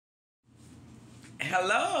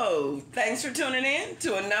Hello. Thanks for tuning in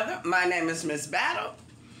to another. My name is Miss Battle.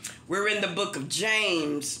 We're in the book of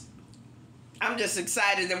James. I'm just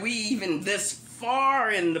excited that we even this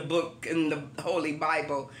far in the book, in the Holy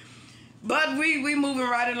Bible. But we moving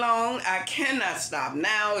right along. I cannot stop.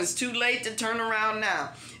 Now it's too late to turn around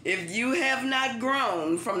now. If you have not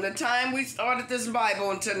grown from the time we started this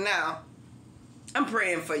Bible until now, I'm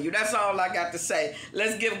praying for you. That's all I got to say.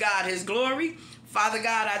 Let's give God his glory. Father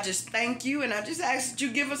God, I just thank you and I just ask that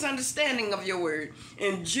you give us understanding of your word.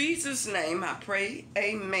 In Jesus' name I pray,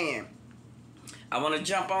 amen. I want to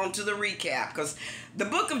jump on to the recap because the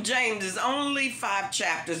book of James is only 5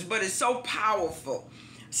 chapters, but it's so powerful.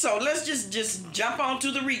 So let's just jump on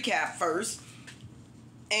to the recap first.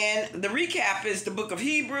 And the recap is the book of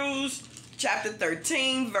Hebrews, chapter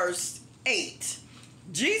 13, verse 8.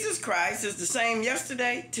 Jesus Christ is the same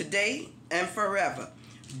yesterday, today, and forever.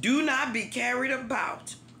 Do not be carried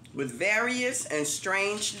about with various and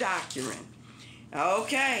strange doctrine.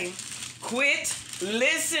 Okay, quit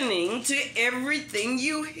listening to everything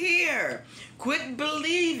you hear. Quit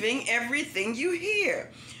believing everything you hear.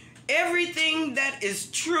 Everything that is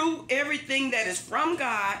true, everything that is from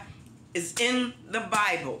God is in the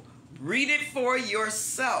Bible. Read it for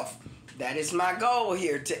yourself. That is my goal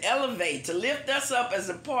here, to elevate, to lift us up as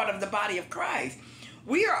a part of the body of Christ.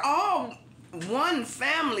 We are all one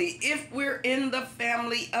family if we're in the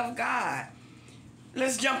family of God.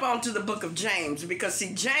 Let's jump on to the book of James, because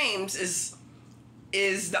see, James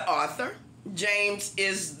is the author. James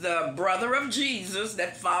is the brother of Jesus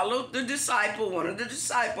that followed the disciple, one of the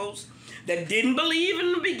disciples that didn't believe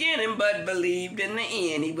in the beginning but believed in the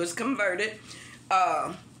end. He was converted.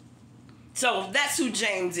 So that's who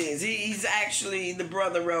James is. He's actually the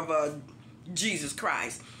brother of Jesus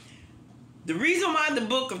Christ. The reason why the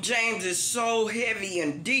book of James is so heavy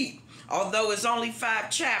and deep, although it's only 5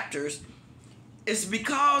 chapters, is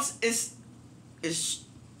because it's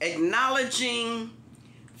acknowledging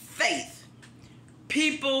faith.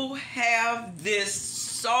 People have this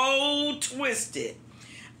so twisted.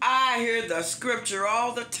 I hear the scripture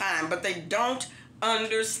all the time, but they don't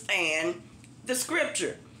understand the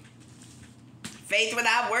scripture. Faith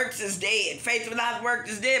without works is dead. Faith without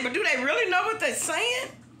works is dead. But do they really know what they're saying?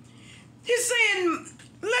 He's saying,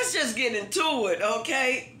 let's just get into it,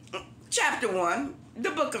 okay? Chapter 1,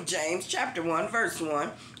 the book of James, chapter 1, verse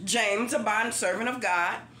 1. James, a bondservant of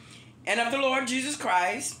God and of the Lord Jesus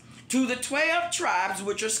Christ, to the 12 tribes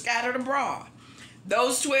which are scattered abroad.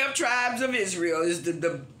 Those 12 tribes of Israel is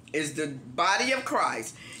the body of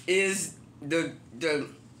Christ, is the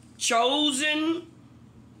chosen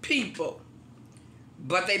people.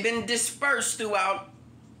 But they've been dispersed throughout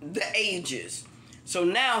the ages. So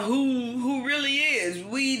now who really is,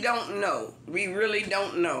 we don't know. We really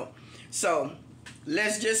don't know. So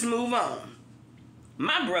let's just move on.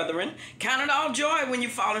 My brethren, count it all joy when you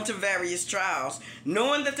fall into various trials,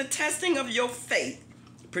 knowing that the testing of your faith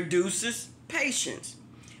produces patience.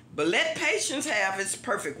 But let patience have its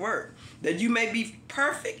perfect work, that you may be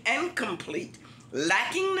perfect and complete,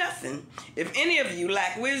 lacking nothing. If any of you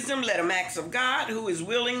lack wisdom, let him ask of God, who is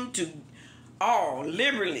willing to all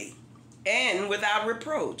liberally and without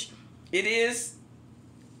reproach. It is,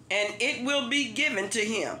 and it will be given to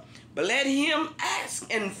him. But let him ask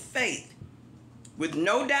in faith, with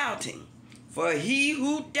no doubting. For he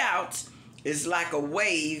who doubts is like a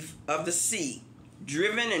wave of the sea,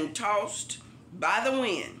 driven and tossed by the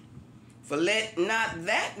wind. For let not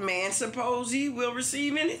that man suppose he will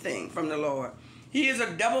receive anything from the Lord. He is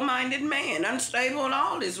a double-minded man, unstable in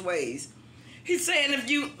all his ways. He's saying if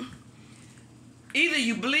you, either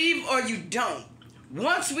you believe or you don't.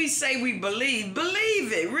 Once we say we believe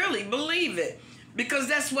it, really believe it. Because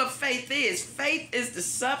that's what faith is. Faith is the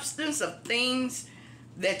substance of things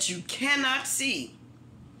that you cannot see.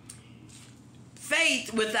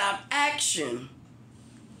 Faith without action.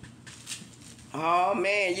 Oh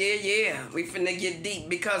man, yeah. We finna get deep.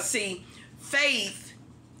 Because see, faith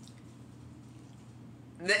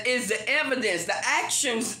is the evidence. The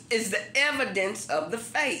actions is the evidence of the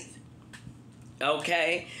faith.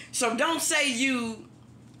 Okay? So don't say you...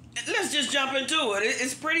 Let's just jump into it.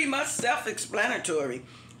 It's pretty much self-explanatory.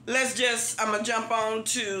 I'm going to jump on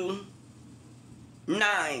to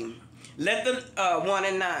 9. Let the 1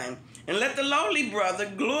 and 9. And let the lowly brother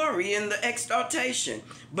glory in the exaltation,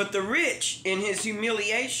 but the rich in his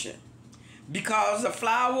humiliation. Because the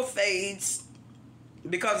flower fades,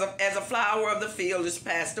 as a flower of the field is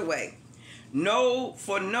passed away.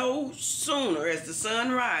 For no sooner as the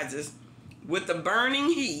sun rises with the burning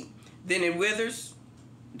heat, then it withers,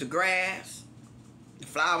 the grass, the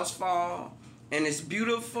flowers fall, and its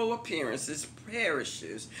beautiful appearance is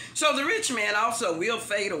perishes. So the rich man also will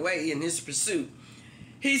fade away in his pursuit.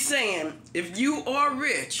 He's saying, if you are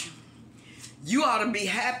rich, you ought to be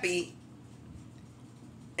happy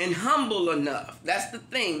and humble enough. That's the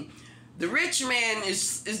thing. The rich man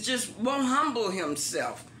is just won't humble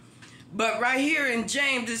himself. But right here in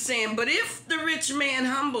James it's saying, but if the rich man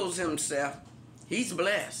humbles himself, he's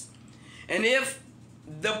blessed. And if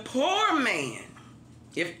the poor man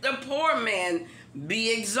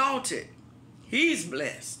be exalted, he's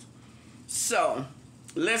blessed. So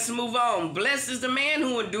let's move on. Blessed is the man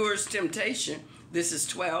who endures temptation. This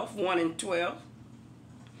is 1 and 12.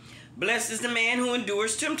 Blessed is the man who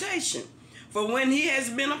endures temptation. For when he has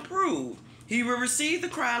been approved, he will receive the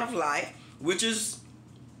crown of life, which is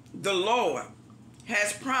the Lord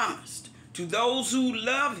has promised to those who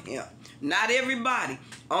love him. Not everybody.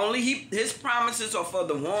 Only his promises are for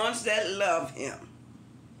the ones that love him.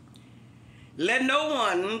 Let no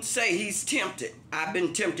one say he's tempted. I've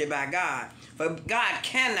been tempted by God. For God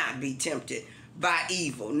cannot be tempted by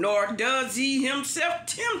evil, nor does he himself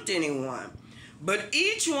tempt anyone. But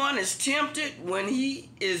each one is tempted when he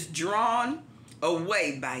is drawn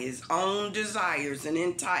away by his own desires and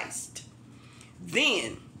enticed.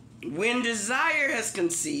 Then, when desire has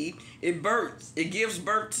conceived, it gives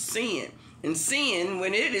birth to sin. And sin,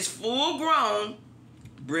 when it is full grown,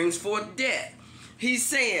 brings forth death. He's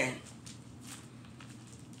saying,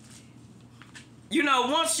 you know,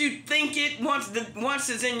 once you think it, once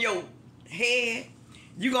it's in your head,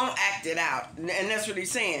 you're going to act it out. And that's what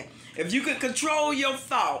he's saying. If you can control your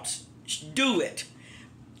thoughts, do it.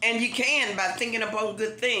 And you can by thinking about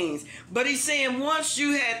good things. But he's saying once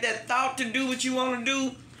you had that thought to do what you want to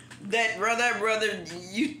do, that brother,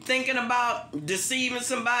 you thinking about deceiving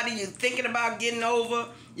somebody, you're thinking about getting over,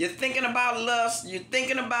 you're thinking about lust, you're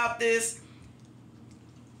thinking about this,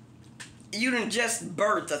 you done just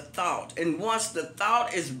birth a thought. And once the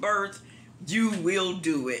thought is birthed, you will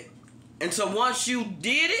do it. And so once you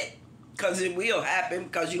did it, because it will happen,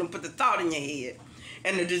 because you done put the thought in your head,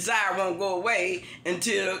 and the desire won't go away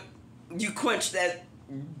until you quench that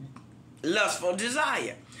lustful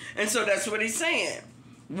desire. And so that's what he's saying.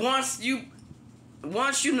 Once you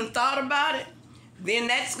done thought about it, then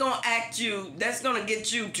that's gonna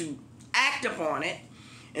get you to act upon it.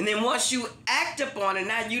 And then once you act upon it,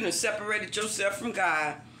 now you done separated yourself from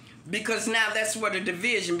God, because now that's what a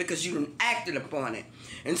division, because you done acted upon it.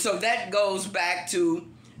 And so that goes back to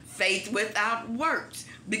faith without works.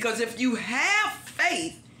 Because if you have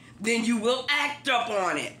faith, then you will act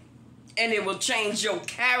upon it, and it will change your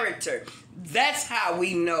character. That's how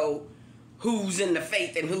we know who's in the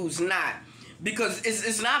faith and who's not. Because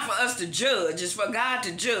it's not for us to judge, it's for God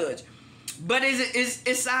to judge. But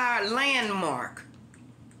it's our landmark.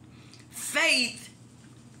 Faith,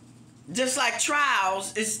 just like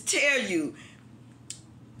trials, tell you,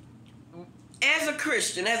 as a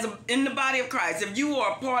Christian, in the body of Christ, if you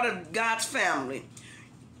are a part of God's family,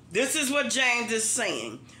 this is what James is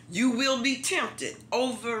saying. You will be tempted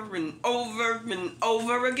over and over and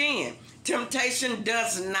over again. Temptation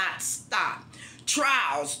does not stop.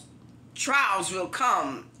 Trials will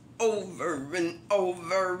come over and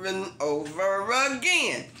over and over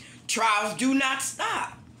again. Trials do not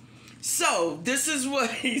stop. So this is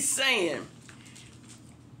what he's saying.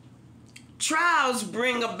 Trials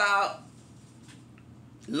bring about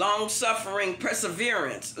long-suffering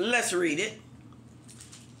perseverance. Let's read it.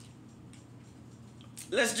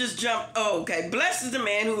 Let's just jump. Oh, okay. Blessed is the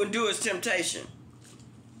man who endures temptation.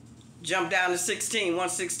 Jump down to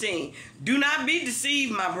 1:16. Do not be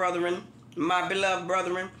deceived, my brethren, my beloved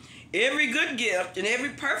brethren. Every good gift and every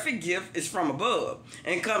perfect gift is from above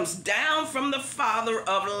and comes down from the Father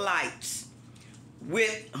of lights,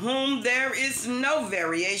 with whom there is no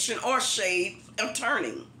variation or shade of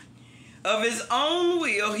turning. Of his own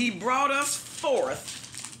will he brought us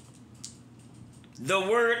forth the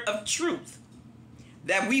word of truth,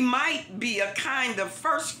 that we might be a kind of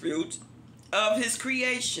first fruits of his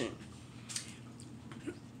creation.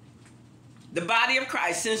 The body of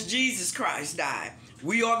Christ, since Jesus Christ died,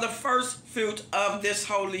 we are the first fruit of this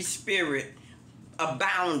Holy Spirit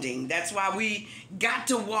abounding. That's why we got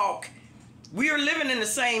to walk. We are living in the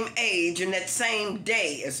same age and that same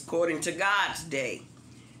day, according to God's day.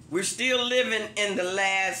 We're still living in the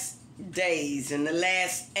last days, in the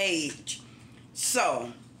last age.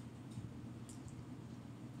 So,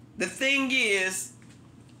 the thing is,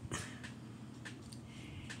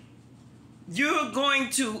 you're going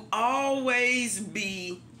to always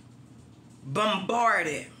be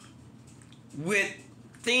bombarded with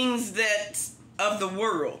things that's of the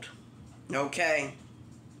world, okay?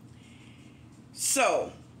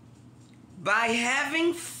 So, by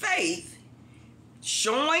having faith,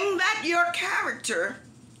 showing that your character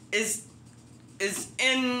is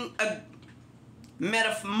in a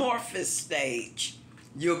metamorphosis stage.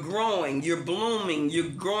 You're growing, you're blooming, you're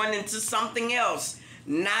growing into something else,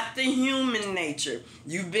 not the human nature.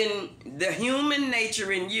 The human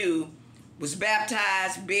nature in you was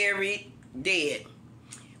baptized, buried, dead.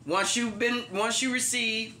 Once you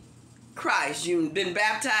receive Christ, you've been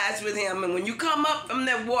baptized with him, and when you come up from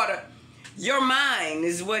that water, your mind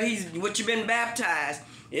is what you've been baptized.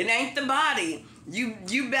 It ain't the body.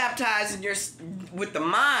 You baptize with the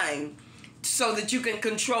mind so that you can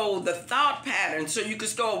control the thought pattern, so you can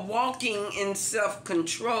start walking in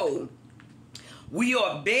self-control. We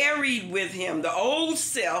are buried with him. The old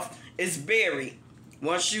self is buried.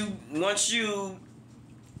 Once you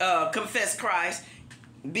confess Christ,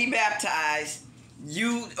 be baptized,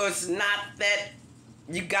 it's not that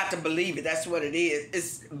you got to believe it. That's what it is.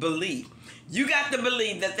 It's belief. You got to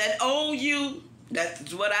believe that old you,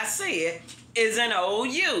 that's what I said, is an old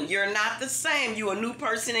you. You're not the same. You're a new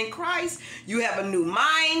person in Christ. You have a new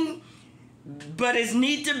mind, but it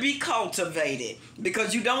needs to be cultivated,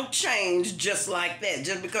 because you don't change just like that.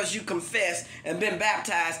 Just because you confess and been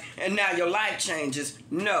baptized and now your life changes.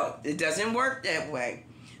 No, it doesn't work that way.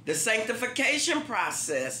 The sanctification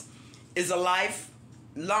process is a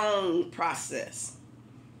lifelong process.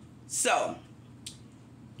 So,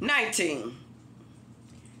 19.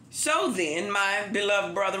 So then, my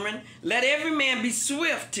beloved brethren, let every man be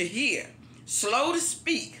swift to hear, slow to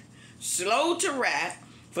speak, slow to wrath,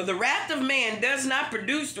 for the wrath of man does not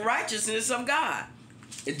produce the righteousness of God.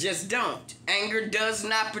 It just don't. Anger does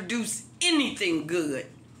not produce anything good.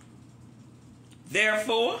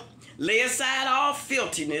 Therefore, lay aside all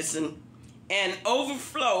filthiness and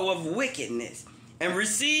overflow of wickedness, and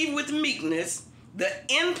receive with meekness the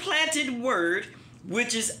implanted word,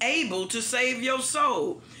 which is able to save your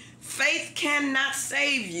soul. Faith cannot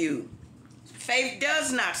save you. Faith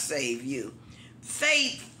does not save you.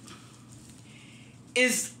 Faith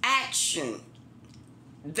is action.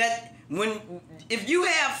 If you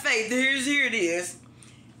have faith, here it is.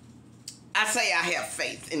 I say I have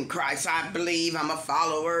faith in Christ. I believe, I'm a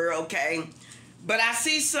follower, okay? But I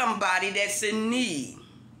see somebody that's in need.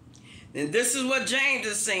 And this is what James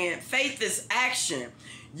is saying. Faith is action.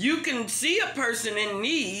 You can see a person in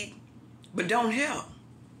need, but don't help.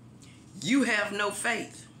 You have no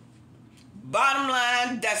faith. Bottom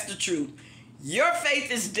line, that's the truth. Your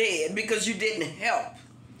faith is dead because you didn't help.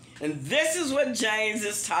 And this is what James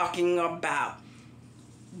is talking about.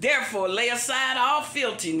 Therefore, lay aside all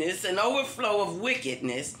filthiness and overflow of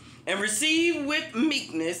wickedness, and receive with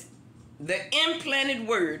meekness the implanted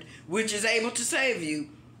word, which is able to save you.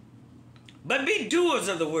 But be doers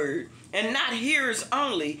of the word, and not hearers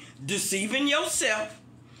only, deceiving yourself.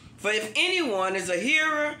 For if anyone is a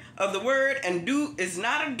hearer of the word and is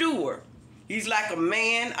not a doer, he's like a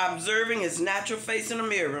man observing his natural face in a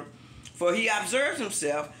mirror. For he observes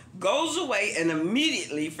himself, goes away, and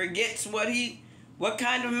immediately forgets what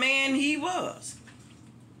kind of man he was.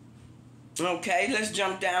 Okay, let's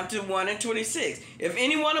jump down to 1:26. If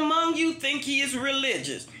anyone among you think he is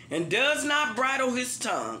religious and does not bridle his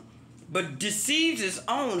tongue, but deceives his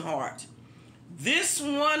own heart, this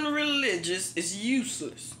one religious is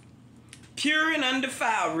useless. Pure and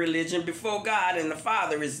undefiled religion before God and the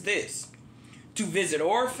Father is this: to visit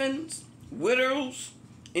orphans, widows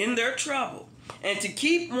in their trouble, and to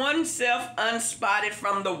keep oneself unspotted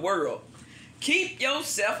from the world. Keep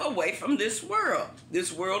yourself away from this world.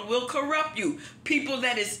 This world will corrupt you. People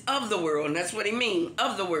that is of the world, and that's what he means,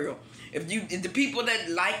 of the world. If the people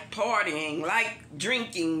that like partying, like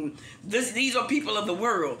drinking, these are people of the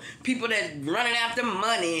world. People that running after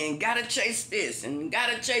money and gotta chase this and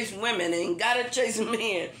gotta chase women and gotta chase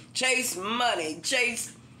men, chase money,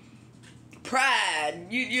 chase pride.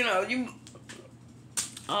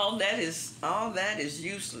 All that is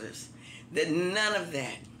useless. That none of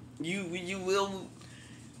that. You're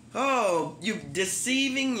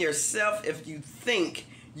deceiving yourself if you think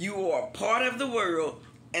you are part of the world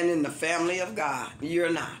and in the family of God.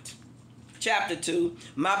 You're not. Chapter 2,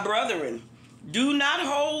 my brethren, do not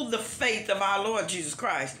hold the faith of our Lord Jesus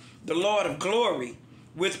Christ, the Lord of glory,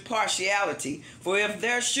 with partiality. For if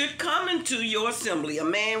there should come into your assembly a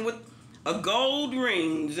man with gold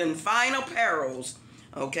rings and fine apparels,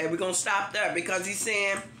 okay, we're going to stop there, because he's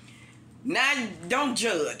saying, now don't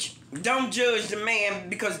judge. Don't judge the man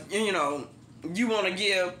because, you want to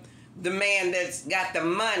give the man that's got the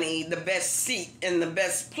money the best seat in the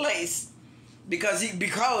best place because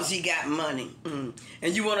he got money.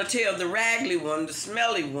 And you want to tell the raggedy one, the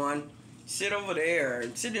smelly one, sit over there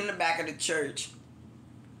and sit in the back of the church.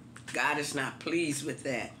 God is not pleased with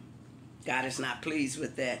that. God is not pleased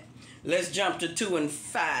with that. Let's jump to 2 and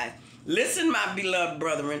 5. Listen, my beloved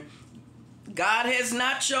brethren, God has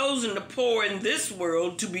not chosen the poor in this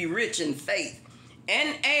world to be rich in faith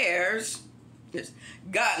and heirs. Yes.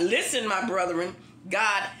 God, listen, my brethren,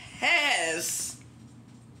 God has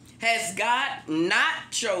God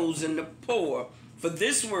not chosen the poor for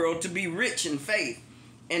this world to be rich in faith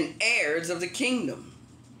and heirs of the kingdom,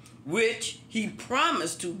 which he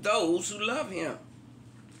promised to those who love him.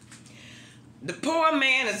 The poor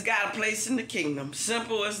man has got a place in the kingdom.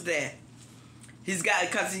 Simple as that. He's got,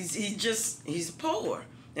 because he's poor.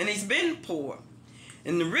 And he's been poor.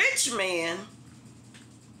 And the rich man,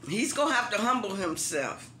 he's going to have to humble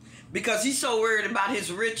himself. Because he's so worried about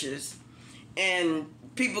his riches. And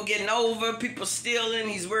people getting over, people stealing.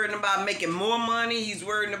 He's worried about making more money. He's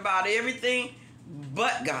worried about everything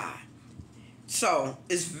but God. So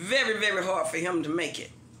it's very, very hard for him to make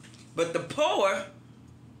it. But the poor,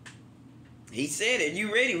 he said it.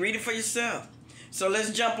 You ready? Read it for yourself. So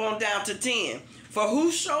let's jump on down to 10. For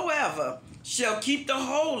whosoever shall keep the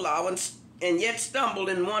whole law and yet stumble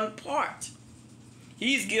in one part,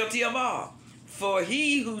 he's guilty of all. For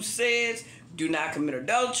he who says, do not commit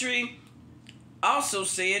adultery, also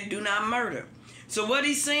said, do not murder. So what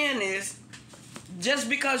he's saying is, just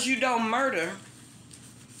because you don't murder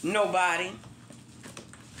nobody,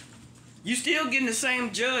 you still getting the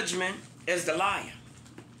same judgment as the liar.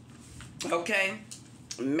 Okay?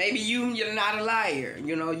 Maybe you're not a liar.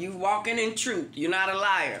 You know, you walking in truth. You're not a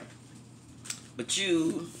liar. But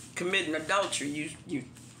you committing adultery, you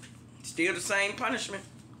still the same punishment.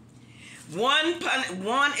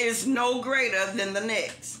 One is no greater than the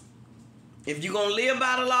next. If you're going to live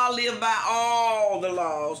by the law, live by all the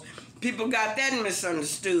laws. People got that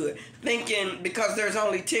misunderstood, thinking because there's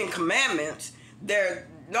only 10 commandments,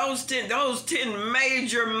 those 10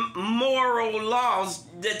 major moral laws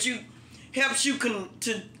that helps you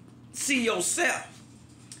to see yourself,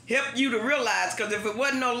 help you to realize. Because if it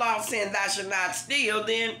wasn't no law saying thou shalt not steal,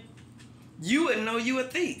 then you wouldn't know you a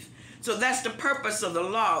thief. So that's the purpose of the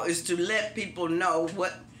law, is to let people know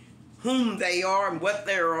whom they are and what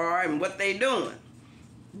they are and what they're doing.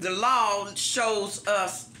 The law shows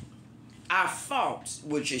us our faults,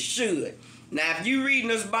 which it should. Now, if you reading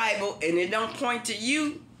this Bible and it don't point to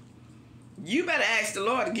you, you better ask the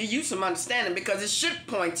Lord to give you some understanding, because it should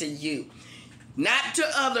point to you, not to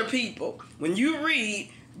other people. When you read,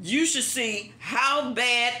 you should see how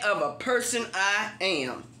bad of a person I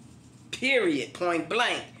am. Period. Point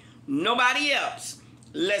blank. Nobody else.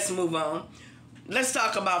 Let's move on. Let's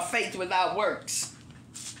talk about faith without works.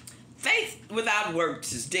 Faith without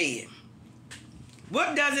works is dead.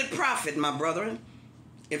 What does it profit, my brethren,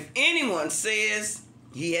 if anyone says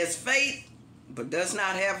he has faith but does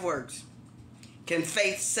not have works? Can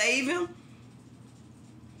faith save him?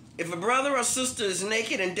 If a brother or sister is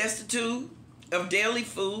naked and destitute of daily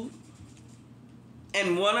food,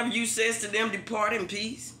 and one of you says to them, depart in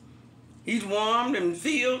peace, he's warmed and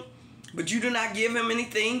filled, but you do not give him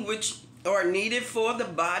anything which are needed for the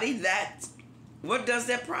body, what does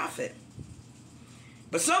that profit?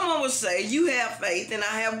 But someone will say, you have faith and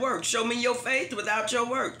I have works. Show me your faith without your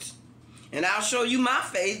works, and I'll show you my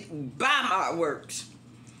faith by my works.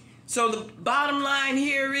 So the bottom line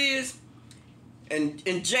here is, and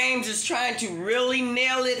James is trying to really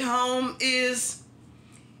nail it home, is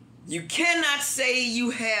you cannot say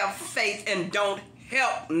you have faith and don't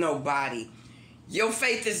help nobody. Your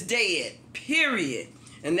faith is dead, period.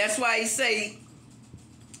 And that's why he say,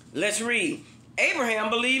 let's read. Abraham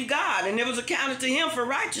believed God, and it was accounted to him for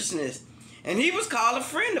righteousness, and he was called a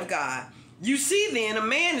friend of God. You see then, a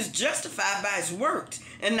man is justified by his works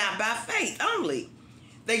and not by faith only.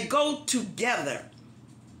 They go together.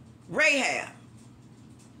 Rahab,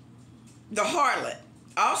 the harlot,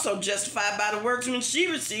 also justified by the works when she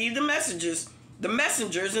received the messengers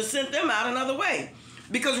and sent them out another way.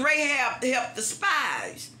 Because Rahab helped the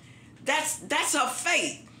spies. That's her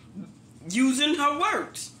faith, using her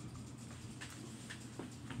works.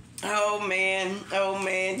 Oh man,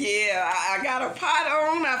 yeah, I got a pot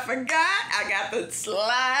on, I forgot. I got to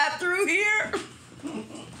slide through here.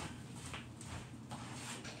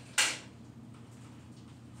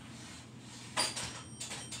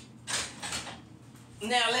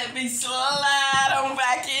 Now let me slide on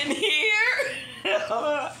back in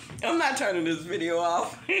here. I'm not turning this video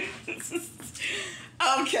off.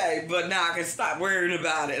 Okay, but now I can stop worrying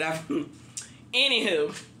about it.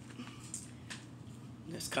 Anywho,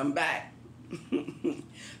 let's come back.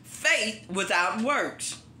 Faith without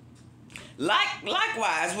works.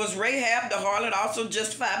 Likewise, was Rahab the harlot also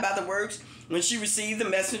justified by the works when she received the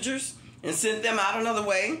messengers and sent them out another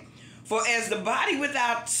way? For as the body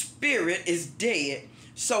without spirit is dead,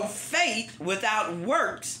 so faith without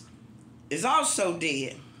works is also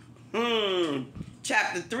dead.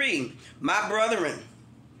 Chapter 3. My brethren,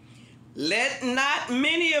 let not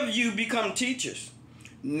many of you become teachers,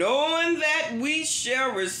 knowing that we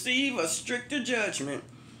shall receive a stricter judgment.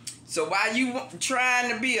 So while you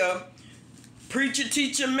trying to be a preacher,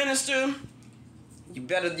 teacher, minister, you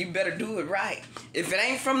better do it right. If it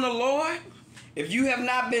ain't from the Lord, if you have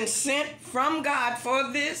not been sent from God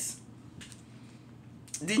for this,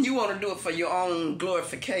 then you want to do it for your own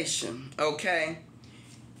glorification, okay?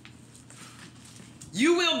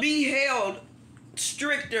 You will be held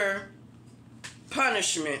stricter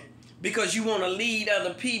punishment because you want to lead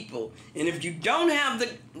other people. And if you don't have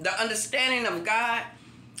the understanding of God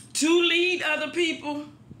to lead other people,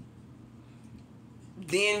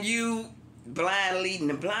 then you blind leading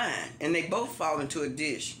the blind, and they both fall into a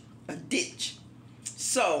ditch.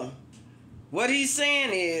 So what he's saying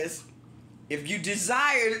is, if you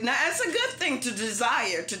desire, now it's a good thing to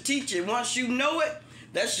desire to teach it. Once you know it,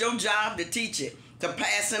 that's your job to teach it, to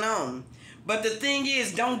pass it on. But the thing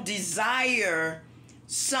is, don't desire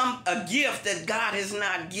a gift that God has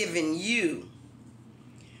not given you,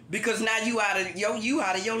 because now you out of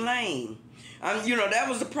your lane. That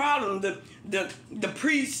was the problem. The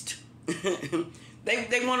priest,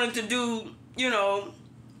 they wanted to do,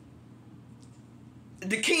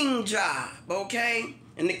 the king job, okay?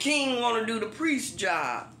 And the king want to do the priest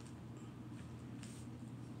job.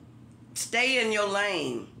 Stay in your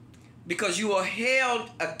lane, because you are held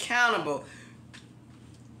accountable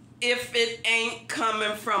if it ain't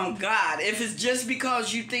coming from God. If it's just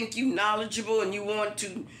because you think you knowledgeable and you want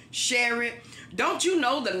to share it, don't you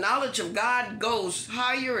know the knowledge of God goes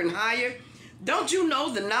higher and higher? Don't you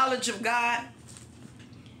know the knowledge of God?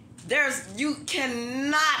 You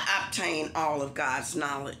cannot obtain all of God's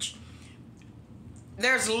knowledge.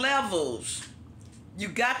 There's levels. You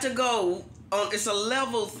got to go on, it's a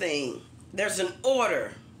level thing. There's an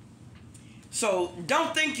order. So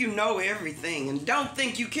don't think you know everything, and don't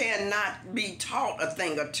think you cannot be taught a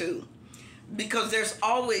thing or two, because there's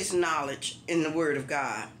always knowledge in the Word of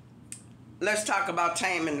God. Let's talk about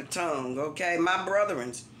taming the tongue, okay? My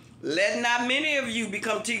brethren, let not many of you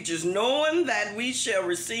become teachers, knowing that we shall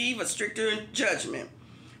receive a stricter judgment.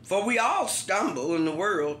 For we all stumble in the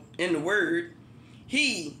word.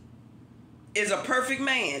 He is a perfect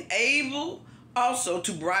man, able also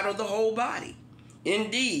to bridle the whole body.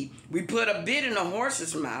 Indeed, we put a bit in a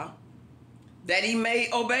horse's mouth that he may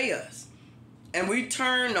obey us, and we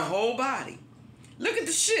turn the whole body. Look at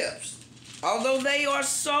the ships. Although they are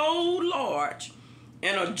so large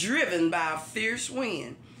and are driven by a fierce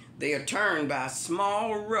wind, they are turned by a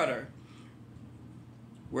small rudder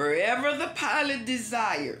wherever the pilot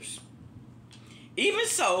desires. Even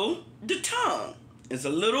so, the tongue is a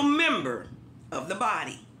little member of the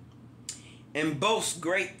body and boasts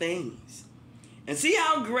great things. And see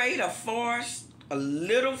how great a forest a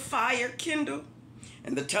little fire kindle?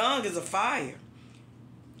 And the tongue is a fire,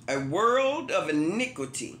 a world of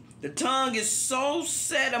iniquity. The tongue is so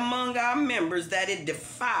set among our members that it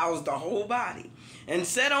defiles the whole body, and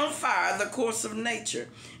set on fire the course of nature,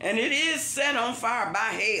 and it is set on fire by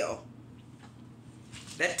hell.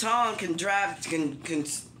 That tongue can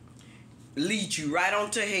lead you right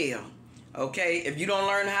onto hell, okay, if you don't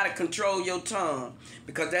learn how to control your tongue,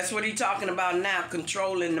 because that's what he's talking about now,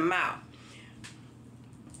 controlling the mouth.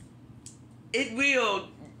 It will,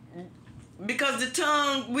 because the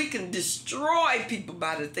tongue, we can destroy people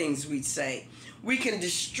by the things we say. We can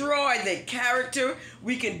destroy their character.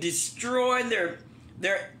 We can destroy their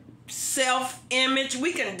self-image.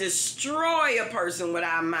 We can destroy a person with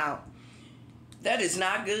our mouth. That is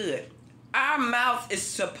not good. Our mouth is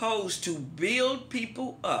supposed to build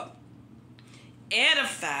people up,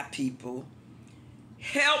 edify people,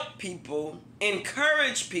 help people,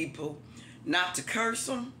 encourage people, not to curse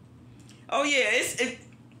them. Oh yeah,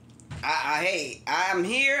 hey, I'm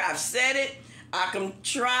here, I've said it. I can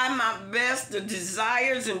try my best, the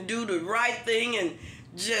desires, and do the right thing, and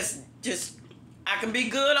just I can be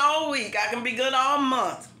good all week, I can be good all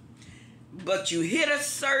month. But you hit a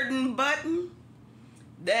certain button,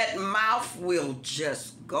 that mouth will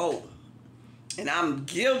just go. And I'm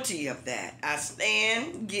guilty of that. I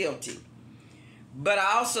stand guilty. But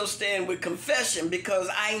I also stand with confession, because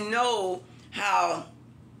I know how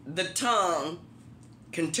the tongue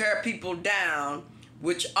can tear people down,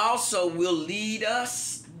 which also will lead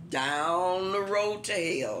us down the road to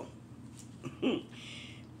hell.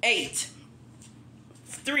 8,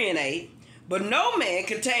 3 and 8. But no man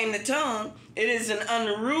can tame the tongue. It is an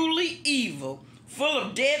unruly evil, full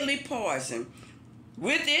of deadly poison.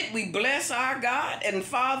 With it we bless our God and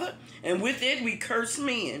Father, and with it we curse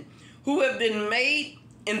men who have been made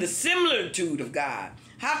in the similitude of God.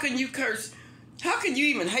 How can you curse? How can you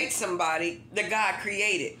even hate somebody that God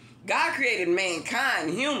created? God created mankind,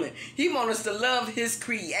 human. He wants us to love his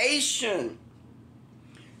creation.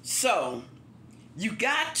 So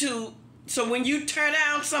when you turn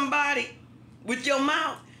down somebody with your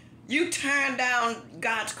mouth, you turn down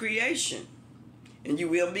God's creation, and you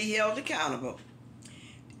will be held accountable.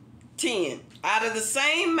 10. Out of the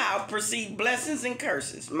same mouth proceed blessings and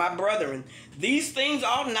curses. My brethren, these things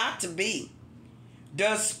ought not to be.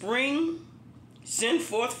 Does spring send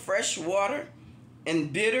forth fresh water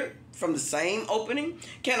and bitter from the same opening?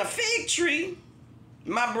 Can a fig tree,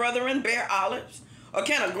 my brethren, bear olives? Or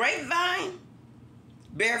can a grapevine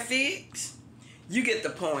bear figs? You get the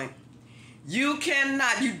point. You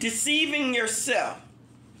cannot. You're deceiving yourself.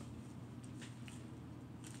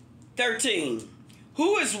 13.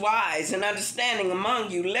 Who is wise and understanding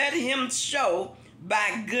among you? Let him show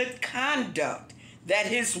by good conduct that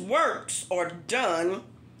his works are done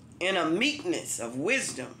in a meekness of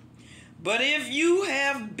wisdom. But if you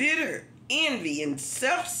have bitter envy and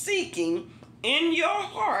self-seeking in your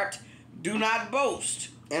heart, do not boast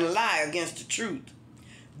and lie against the truth.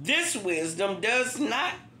 This wisdom does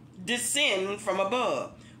not descend from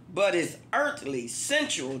above, but is earthly,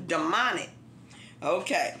 sensual, demonic.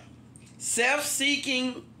 Okay.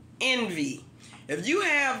 Self-seeking envy. If you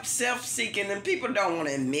have self-seeking and people don't want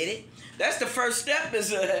to admit it, that's the first step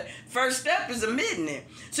is admitting it.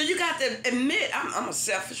 So you got to admit, I'm a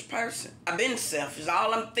selfish person. I've been selfish.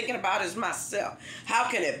 All I'm thinking about is myself. How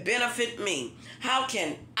can it benefit me? How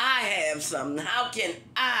can I have something? How can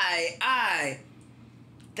I?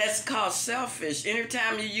 That's called selfish.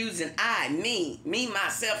 Anytime you're using I, me,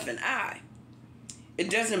 myself, and I,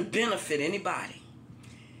 it doesn't benefit anybody.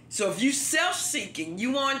 So if you self-seeking,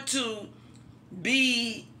 you want to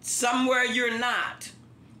be somewhere you're not.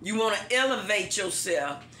 You want to elevate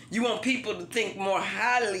yourself. You want people to think more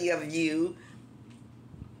highly of you.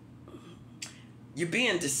 You're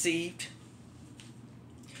being deceived.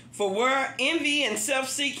 For where envy and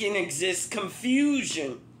self-seeking exists,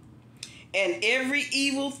 confusion and every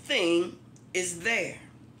evil thing is there.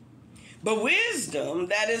 But wisdom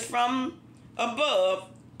that is from above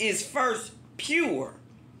is first pure,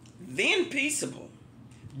 then peaceable,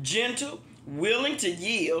 gentle, willing to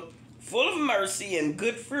yield, full of mercy and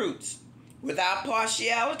good fruits, without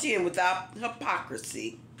partiality and without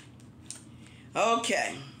hypocrisy.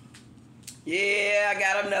 Okay. Yeah, I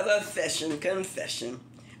got another confession.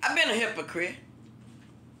 I've been a hypocrite.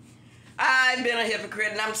 I've been a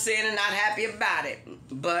hypocrite, and I'm saying and not happy about it.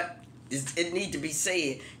 But it need to be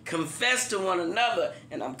said. Confess to one another,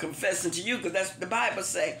 and I'm confessing to you because that's what the Bible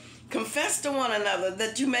say. Confess to one another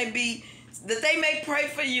that they may pray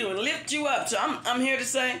for you and lift you up. So I'm here to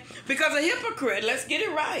say, because a hypocrite, let's get it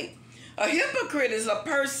right. A hypocrite is a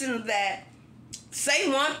person that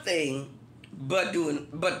say one thing, but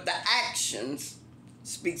the actions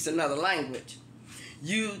speaks another language.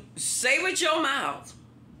 You say with your mouth,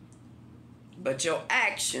 but your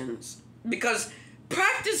actions, because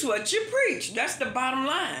practice what you preach. That's the bottom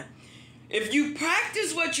line. If you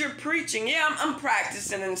practice what you're preaching, yeah, I'm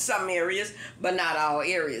practicing in some areas, but not all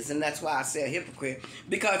areas. And that's why I say a hypocrite.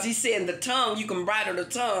 Because he's saying the tongue, you can bridle the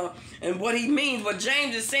tongue. And what he means, what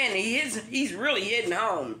James is saying, he's really hitting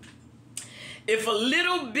home. If a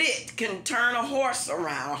little bit can turn a horse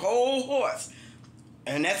around, a whole horse,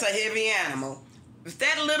 and that's a heavy animal, if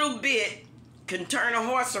that little bit can turn a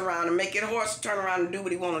horse around and make it horse turn around and do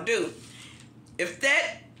what he want to do, if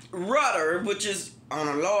that rudder, which is on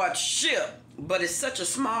a large ship, but it's such a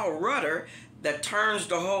small rudder that turns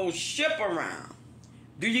the whole ship around.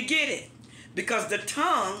 Do you get it? Because the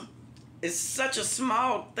tongue is such a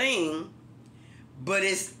small thing, but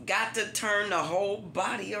it's got to turn the whole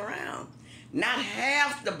body around. Not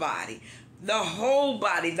half the body. The whole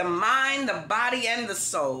body, the mind, the body, and the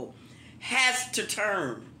soul has to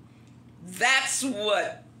turn. That's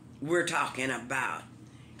what we're talking about.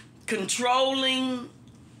 Controlling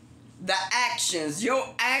the actions. Your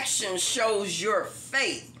action shows your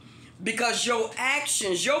faith, because your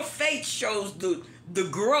faith shows the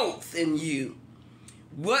growth in you.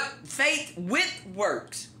 What faith with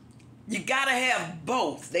works. You gotta have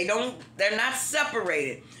both. They're not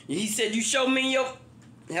separated. He said, you show me your,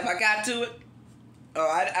 have I got to it? Oh,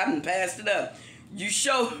 I haven't passed it up. You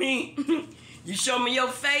show me your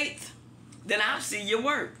faith, then I'll see your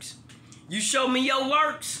works. You show me your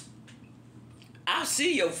works, I'll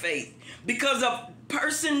see your faith. Because a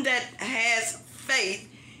person that has faith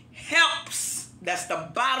helps. That's the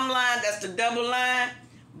bottom line. That's the double line.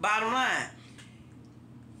 Bottom line.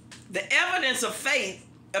 The evidence of faith,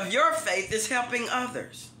 of your faith, is helping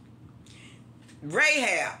others.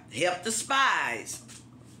 Rahab helped the spies.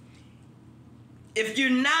 If you're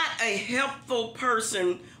not a helpful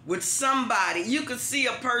person with somebody, you could see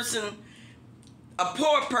a person, a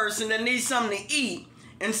poor person that needs something to eat,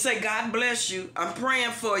 and say, God bless you, I'm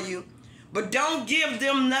praying for you, but don't give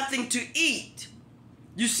them nothing to eat.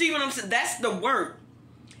 You see what I'm saying? That's the work.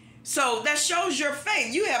 So that shows your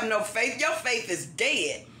faith. You have no faith. Your faith is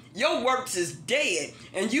dead. Your works is dead,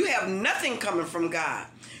 and you have nothing coming from God.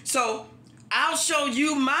 So I'll show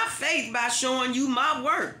you my faith by showing you my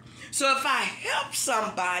work. So if I help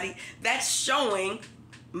somebody, that's showing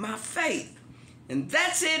my faith. And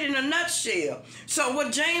that's it in a nutshell. So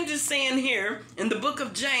what James is saying here in the book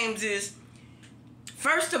of James is,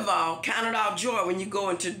 first of all, count it all joy when you go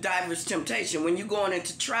into diverse temptation, when you're going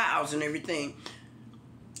into trials and everything.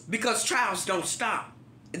 Because trials don't stop.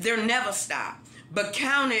 They'll never stop. But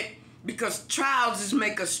count it, because trials is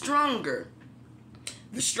make us stronger.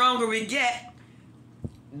 The stronger we get,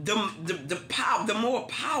 the more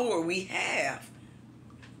power we have.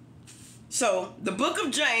 So the book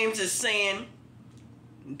of James is saying,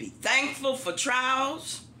 be thankful for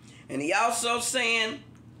trials. And he also saying,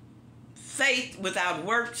 faith without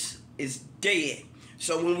works is dead.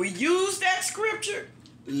 So when we use that scripture,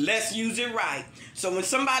 let's use it right. So when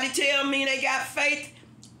somebody tell me they got faith,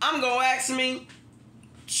 I'm going to ask me,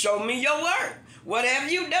 show me your work. What have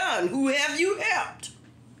you done? Who have you helped?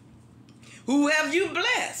 Who have you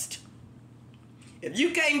blessed? If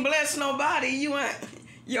you can't bless nobody,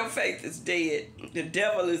 your faith is dead. The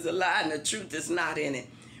devil is a lie and the truth is not in it.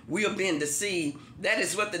 We are being deceived. That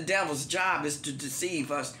is what the devil's job is, to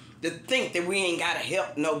deceive us. To think that we ain't got to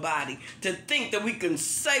help nobody. To think that we can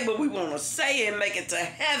say what we want to say and make it to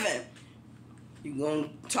heaven. You're going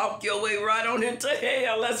to talk your way right on into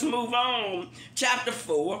hell. Let's move on. Chapter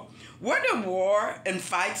 4. Where do war and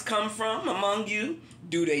fights come from among you?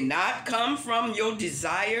 Do they not come from your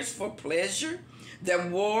desires for pleasure that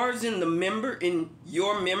wars in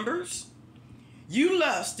your members? You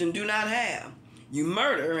lust and do not have. You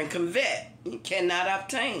murder and covet and cannot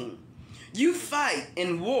obtain. You fight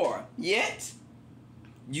in war, yet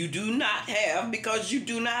you do not have because you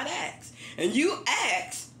do not ask. And you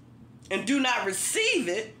ask and do not receive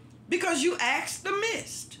it because you ask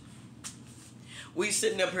amiss. We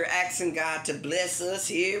sitting up here asking God to bless us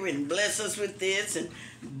here and bless us with this and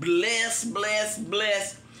bless.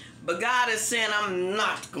 But God is saying, I'm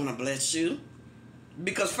not going to bless you.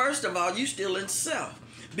 Because first of all, you still in self.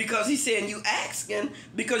 Because he's saying you asking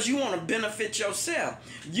because you want to benefit yourself.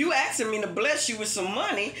 You asking me to bless you with some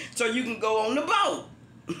money so you can go on the boat.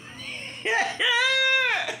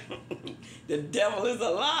 The devil is a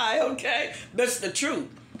lie, okay? That's the truth.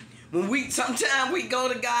 Sometimes we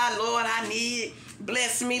go to God, Lord, I need,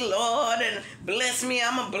 bless me, Lord, and bless me,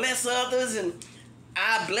 I'm going to bless others, and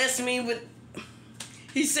I bless me with,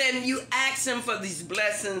 he said you ask him for these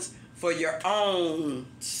blessings for your own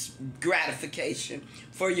gratification,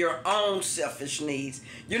 for your own selfish needs.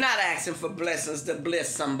 You're not asking for blessings to bless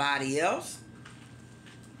somebody else.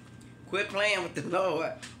 Quit playing with the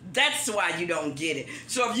Lord. That's why you don't get it.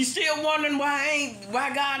 So if you're still wondering why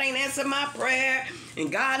God ain't answered my prayer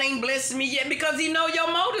and God ain't blessing me yet, because he know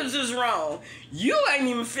your motives is wrong. You ain't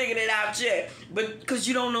even figured it out yet, but because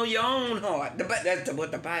you don't know your own heart. That's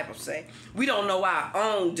what the Bible say. We don't know our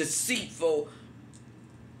own deceitful,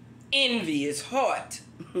 envious heart.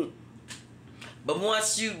 But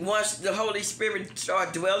once the Holy Spirit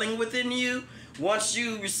start dwelling within you, once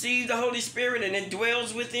you receive the Holy Spirit and it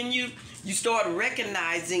dwells within you, you start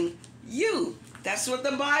recognizing you. That's what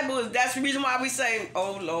the Bible is. That's the reason why we say,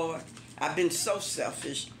 oh Lord, I've been so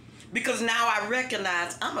selfish. Because now I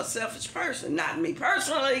recognize I'm a selfish person. Not me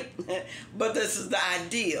personally, but this is the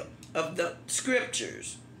idea of the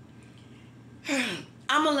scriptures.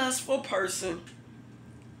 I'm a lustful person.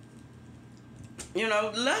 You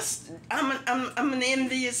know, lust, I'm an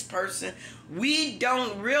envious person. We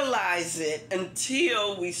don't realize it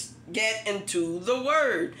until we get into the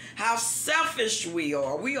word. How selfish we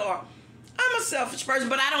are. I'm a selfish person,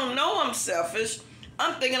 but I don't know I'm selfish.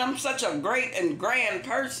 I'm thinking I'm such a great and grand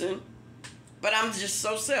person, but I'm just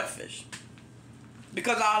so selfish.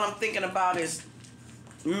 Because all I'm thinking about is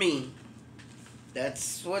me.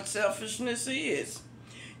 That's what selfishness is.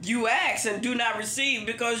 You ask and do not receive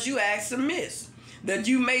because you ask amiss, that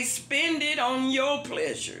you may spend it on your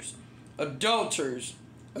pleasures. Adulterers,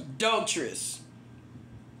 adulteress.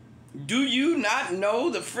 Do you not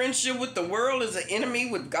know the friendship with the world is an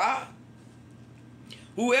enemy with God?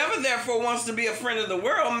 Whoever therefore wants to be a friend of the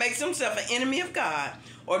world makes himself an enemy of God.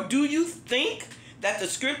 Or do you think that the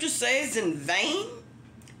scripture says in vain,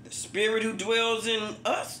 the The Spirit who dwells in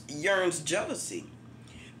us yearns jealousy.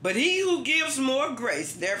 But he who gives more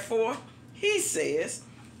grace, therefore, he says,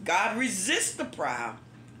 God resists the proud,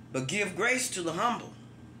 but give grace to the humble.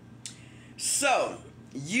 So,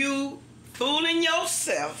 you fooling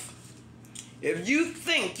yourself, if you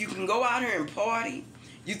think you can go out here and party,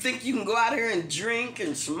 you think you can go out here and drink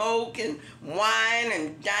and smoke and wine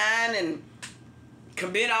and dine and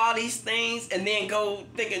commit all these things and then go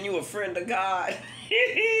thinking you a friend of God,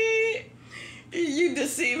 you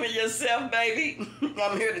deceiving yourself, baby.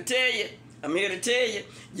 I'm here to tell you.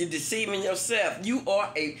 You're deceiving yourself. You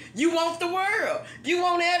want the world. You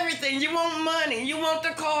want everything. You want money. You want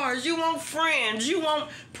the cars. You want friends. You want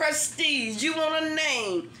prestige. You want a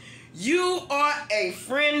name. You are a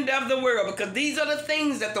friend of the world because these are the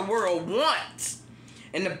things that the world wants.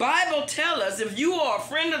 And the Bible tells us if you are a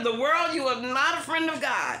friend of the world, you are not a friend of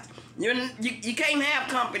God. You can't have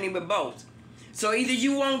company with both. So either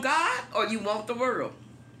you want God or you want the world.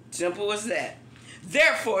 Simple as that.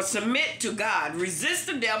 Therefore, submit to God. Resist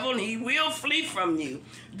the devil and he will flee from you.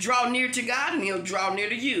 Draw near to God and he'll draw near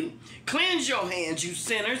to you. Cleanse your hands, you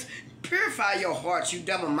sinners. Purify your hearts, you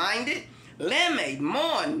double-minded. Lament,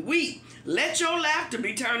 mourn, weep. Let your laughter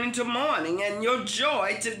be turned into mourning and your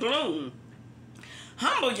joy to gloom.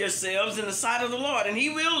 Humble yourselves in the sight of the Lord and he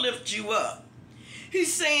will lift you up.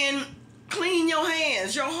 He's saying, clean your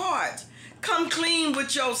hands, your heart. Come clean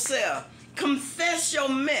with yourself. Confess your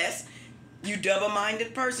mess, you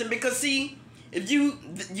double-minded person. Because see, if you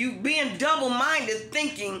being double-minded,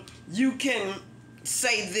 thinking you can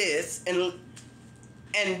say this and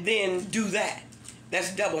then do that,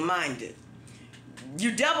 that's double-minded.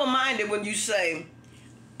 You're double-minded when you say,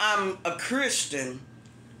 I'm a Christian,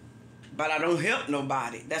 but I don't help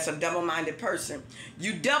nobody. That's a double-minded person.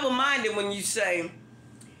 You double-minded when you say,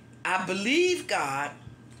 I believe God,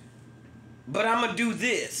 but I'm going to do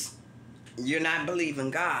this. You're not believing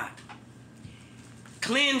God.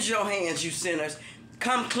 Cleanse your hands, you sinners.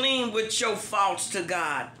 Come clean with your faults to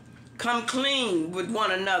God. Come clean with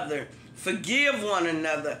one another. Forgive one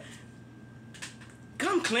another.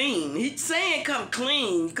 Come clean. He's saying come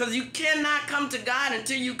clean because you cannot come to God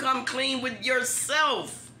until you come clean with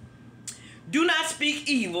yourself. Do not speak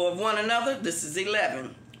evil of one another. This is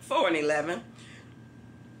 4 and 11.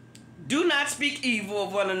 Do not speak evil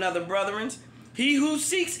of one another, brethren. He who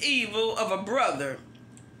seeks evil of a brother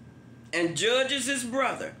and judges his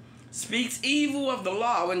brother speaks evil of the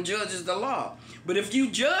law and judges the law. But if you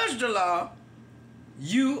judge the law,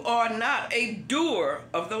 you are not a doer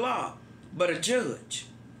of the law, but a judge.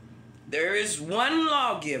 There is one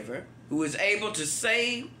lawgiver who is able to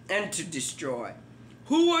save and to destroy.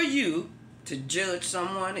 Who are you to judge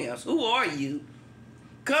someone else? Who are you?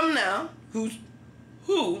 Come now,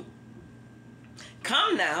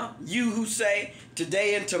 Come now, you who say,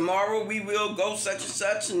 today and tomorrow we will go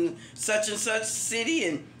such and such city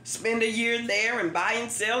and spend a year there and buy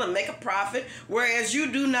and sell and make a profit, whereas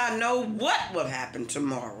you do not know what will happen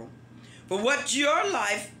tomorrow. For what is your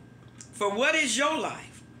life?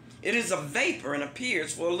 It is a vapor and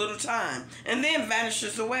appears for a little time and then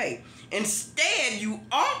vanishes away. Instead, you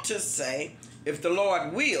ought to say, if the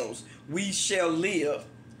Lord wills, we shall live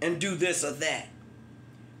and do this or that.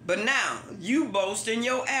 But now you boast in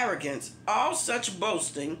your arrogance. All such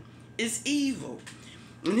boasting is evil.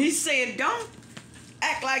 And he said, don't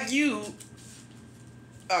act like you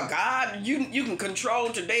are God. You can control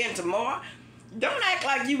today and tomorrow. Don't act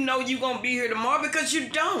like you know you're going to be here tomorrow because you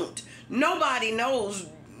don't. Nobody knows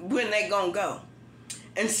when they're going to go.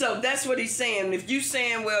 And so that's what he's saying. If you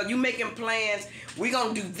saying, well, you making plans, we're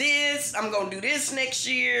going to do this, I'm going to do this next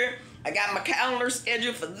year, I got my calendar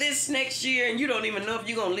scheduled for this next year, and you don't even know if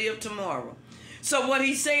you're going to live tomorrow. So what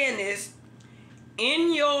he's saying is,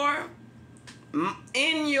 in your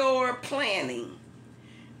planning,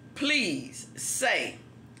 please say,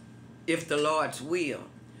 if the Lord's will,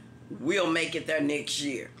 we'll make it there next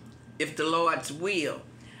year. If the Lord's will,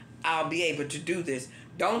 I'll be able to do this.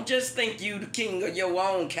 Don't just think you the king of your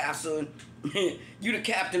own castle, you the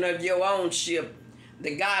captain of your own ship,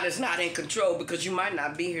 that God is not in control because you might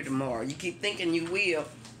not be here tomorrow. You keep thinking you will.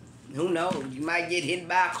 Who knows? You might get hit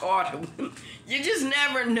by a car. You just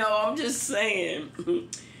never know. I'm just saying.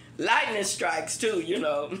 Lightning strikes too, you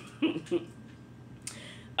know.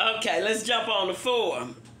 Okay, let's jump on to 4.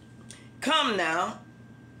 Come now.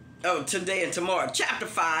 Oh, today and tomorrow. Chapter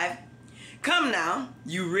 5. Come now,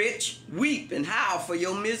 you rich, weep and howl for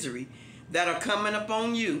your misery that are coming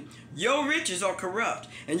upon you. Your riches are corrupt,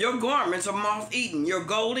 and your garments are moth-eaten. Your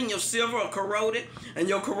gold and your silver are corroded, and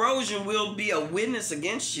your corrosion will be a witness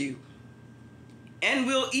against you, and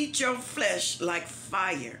will eat your flesh like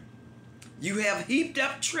fire. You have heaped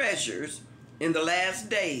up treasures in the last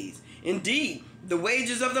days. Indeed, the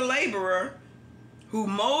wages of the laborer who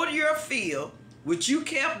mowed your field, which you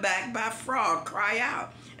kept back by fraud, cry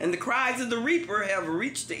out. And the cries of the reaper have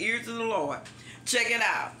reached the ears of the Lord. Check it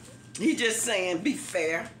out. He just saying, be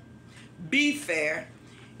fair. Be fair.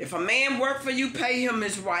 If a man work for you, pay him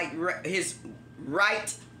his right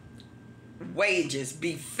wages.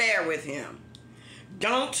 Be fair with him.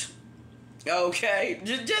 Don't, okay,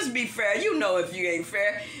 just be fair. You know if you ain't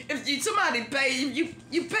fair. If somebody pay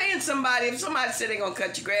you paying somebody. If somebody said they're gonna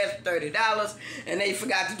cut your grass for $30 and they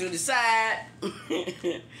forgot to do the side,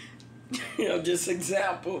 you know, just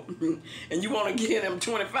example, and you want to give them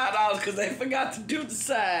 $25 because they forgot to do the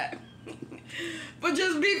side. But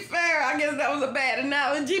just be fair. I guess that was a bad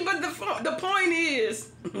analogy, but the point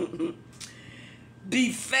is,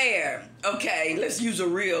 be fair. Okay, let's use a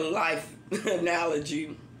real life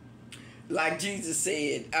analogy. Like Jesus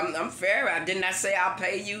said, I'm fair. Didn't I say I'll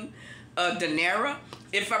pay you a denarius?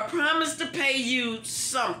 If I promise to pay you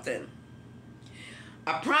something,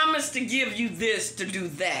 I promise to give you this to do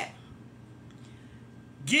that.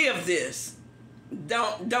 Give this.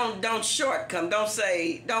 Don't shortcome. Don't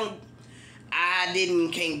say,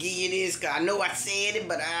 can't give you this because I know I said it,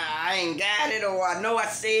 but I ain't got it, or I know I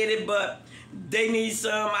said it, but they need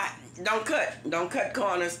some. Don't cut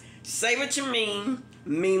corners. Say what you mean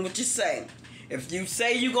what you say. If you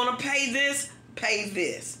say you're going to pay this.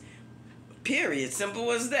 Period.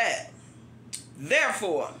 Simple as that.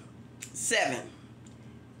 Therefore, 7.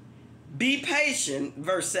 Be patient,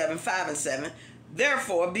 verse 7, 5 and 7.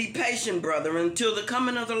 Therefore, be patient, brethren, until the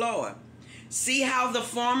coming of the Lord. See how the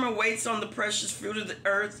farmer waits on the precious fruit of the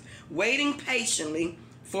earth, waiting patiently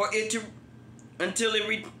for it until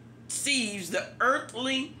it receives the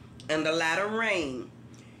earthly and the latter rain.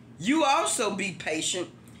 You also be patient.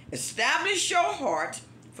 Establish your heart,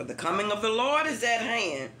 for the coming of the Lord is at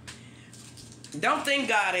hand. Don't think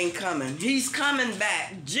God ain't coming. He's coming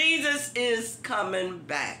back. Jesus is coming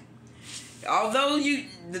back. Although you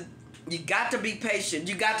got to be patient.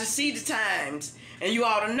 You got to see the times. And you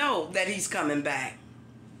ought to know that he's coming back.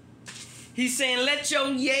 He's saying, let your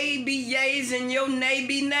yea be yeas and your nay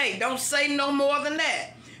be nay. Don't say no more than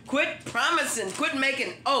that. Quit promising. Quit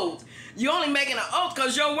making oaths. You're only making an oath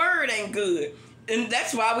because your word ain't good. And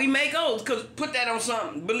that's why we make oaths, because put that on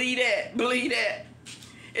something. Believe that. Believe that.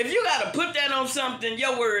 If you got to put that on something,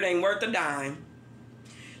 your word ain't worth a dime.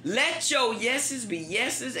 Let your yeses be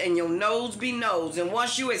yeses and your noes be noes. And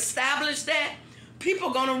once you establish that, people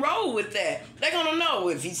gonna roll with that. They're gonna know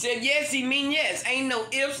if he said yes, he mean yes. Ain't no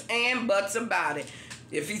ifs and buts about it.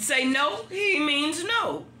 If he say no, he means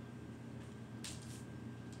no.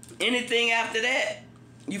 Anything after that,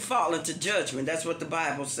 you fall into judgment. That's what the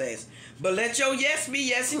Bible says. But let your yes be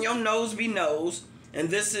yes and your no's be no's. And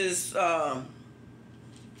this is what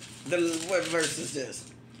verse is this?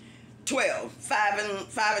 12,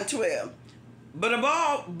 5 and 12. But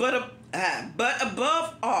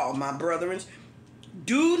above all, my brethren,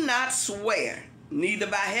 do not swear, neither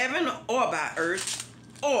by heaven or by earth,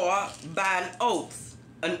 or by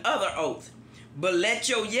another oath. But let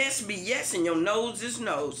your yes be yes and your no's is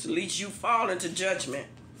no's, lest you fall into judgment.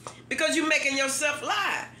 Because you're making yourself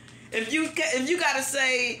lie. If you got to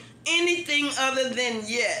say anything other than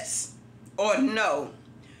yes or no,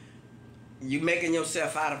 you're making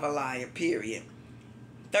yourself out of a liar, period.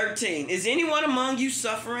 13, is anyone among you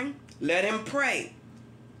suffering? Let him pray.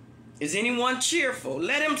 Is anyone cheerful?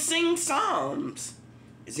 Let him sing psalms.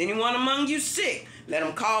 Is anyone among you sick? Let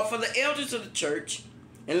him call for the elders of the church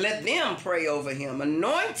and let them pray over him,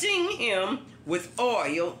 anointing him with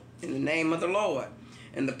oil in the name of the Lord.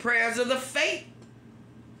 And the prayers of the faith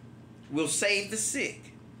will save the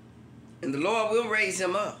sick, and the Lord will raise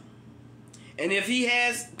him up. And if he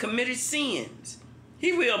has committed sins,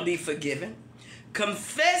 he will be forgiven.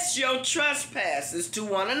 Confess your trespasses to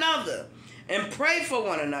one another and pray for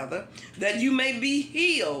one another that you may be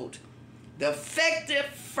healed. The effective,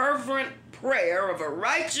 fervent prayer of a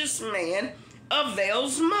righteous man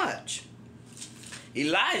avails much.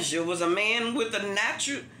 Elijah was a man with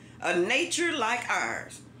a nature like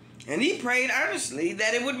ours, and he prayed earnestly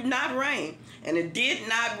that it would not rain. And it did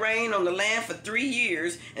not rain on the land for 3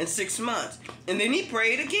 years and 6 months. And then he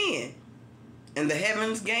prayed again, and the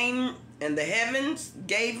heavens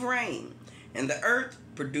gave rain, and the earth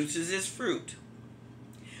produces its fruit.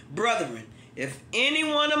 Brethren, if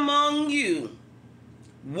anyone among you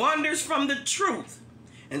wanders from the truth,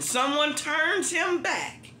 and someone turns him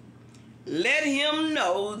back, let him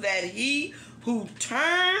know that he who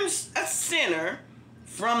turns a sinner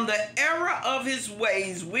from the error of his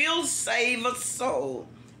ways will save a soul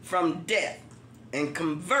from death and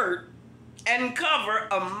convert and cover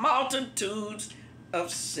a multitude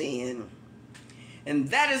of sin. And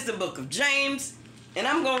that is the book of James. And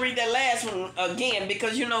I'm going to read that last one again,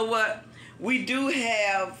 because you know what? We do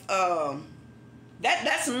have,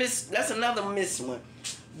 that's another miss one.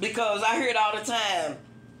 Because I hear it all the time.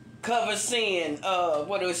 Cover sin.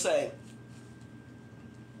 What do it say?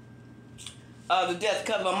 The death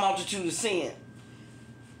cover a multitude of sin.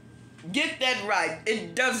 Get that right.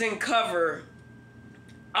 It doesn't cover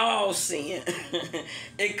all sin.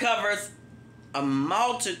 It covers a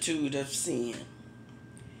multitude of sin.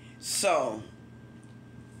 So,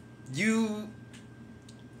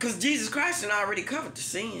 because Jesus Christ had already covered the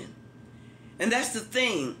sin. And that's the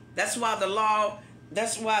thing. That's why the law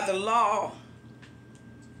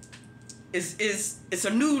is it's a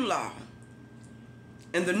new law.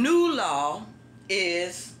 And the new law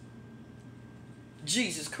is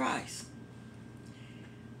Jesus Christ.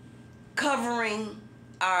 Covering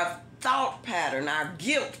our thought pattern, our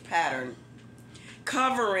guilt pattern.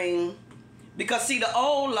 Covering, because see, the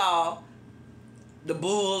old law, the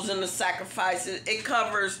bulls and the sacrifices, it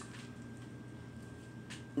covers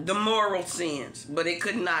the moral sins, but it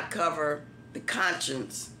could not cover the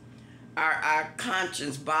conscience. Our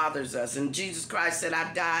conscience bothers us. And Jesus Christ said,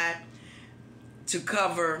 I died to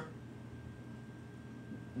cover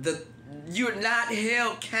you're not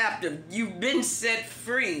held captive. You've been set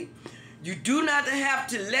free. You do not have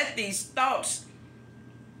to let these thoughts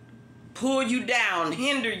pull you down,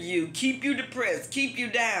 hinder you, keep you depressed, keep you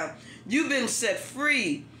down. You've been set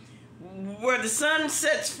free. Where the Son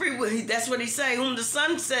sets free, that's what he say, whom the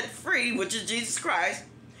Son set free, which is Jesus Christ,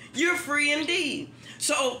 you're free indeed.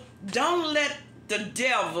 So don't let the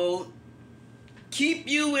devil keep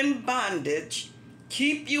you in bondage,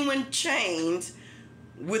 keep you in chains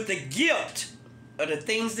with the guilt of the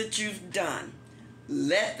things that you've done.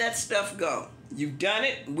 Let that stuff go. You've done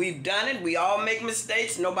it. We've done it. We all make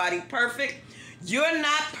mistakes. Nobody perfect. You're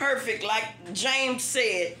not perfect, like James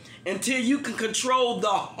said, until you can control the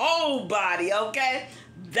whole body, okay?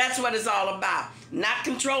 That's what it's all about. Not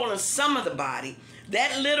controlling some of the body.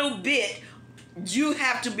 That little bit, you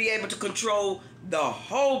have to be able to control the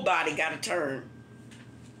whole body. Got to turn.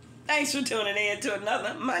 Thanks for tuning in to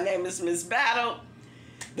another. My name is Miss Battle.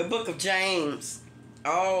 The book of James.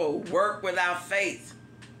 Oh, work without faith.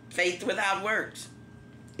 Faith without works.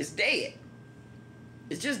 It's dead.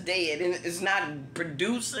 It's just dead. And it's not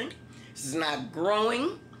producing. It's not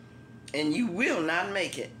growing. And you will not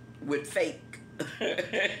make it with fake.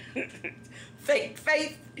 Fake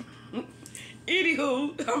faith.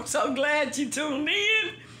 Anywho, I'm so glad you tuned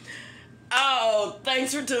in. Oh,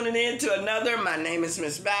 thanks for tuning in to another. My name is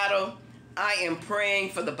Miss Battle. I am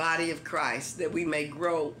praying for the body of Christ that we may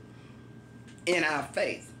grow in our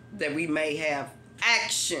faith, that we may have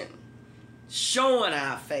action showing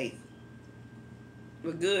our faith.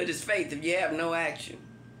 What good is faith if you have no action?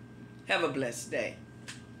 Have a blessed day.